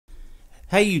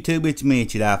Hey YouTube, it's me,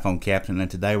 it's your iPhone Captain,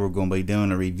 and today we're going to be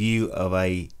doing a review of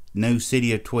a new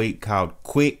Cydia tweak called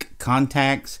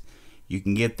QuickContacts. You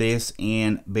can get this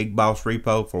in Big Boss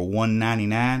Repo for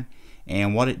 $1.99,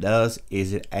 and what it does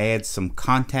is it adds some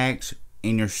contacts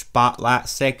in your spotlight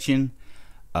section.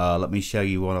 Let me show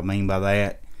you what I mean by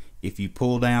that. If you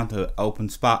pull down to open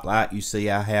Spotlight, you see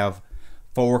I have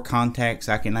 4 contacts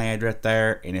I can add right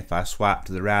there, and if I swipe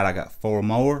to the right I got 4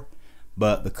 more.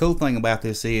 But the cool thing about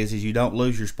this is you don't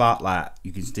lose your spotlight.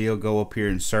 You can still go up here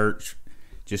and search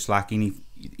just like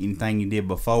anything you did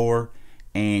before.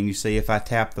 And you see if I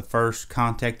tap the first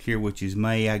contact here, which is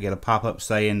me, I get a pop-up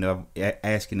saying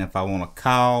asking if I want to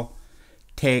call,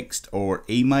 text, or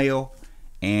email.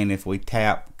 And if we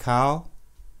tap call,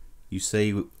 you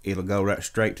see it'll go right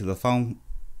straight to the phone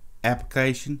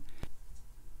application.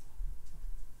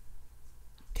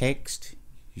 Text,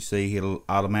 you see it'll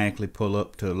automatically pull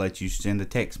up to let you send a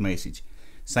text message.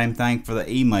 Same thing for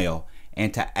the email.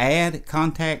 And to add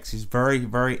contacts is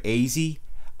very easy.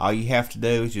 All you have to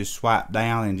do is just swipe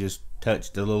down and just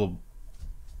touch the little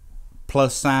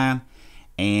plus sign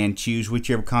and choose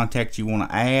whichever contact you want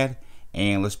to add.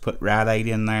 And let's put Rite Aid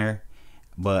in there.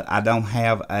 But I don't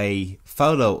have a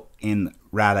photo in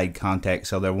Rite Aid contact,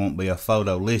 so there won't be a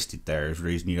photo listed there. There's a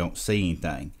reason you don't see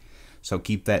anything. So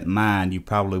keep that in mind. You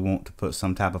probably want to put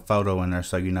some type of photo in there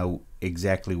so you know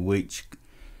exactly which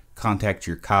contact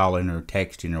you're calling or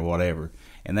texting or whatever.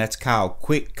 And that's called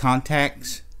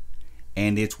QuickContacts,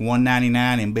 and it's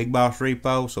 $1.99 in Big Boss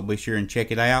Repo, so be sure and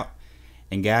check it out.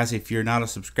 And guys, if you're not a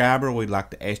subscriber, we'd like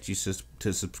to ask you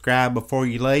to subscribe before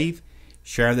you leave.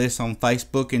 Share this on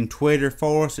Facebook and Twitter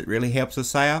for us. It really helps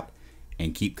us out.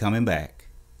 And keep coming back.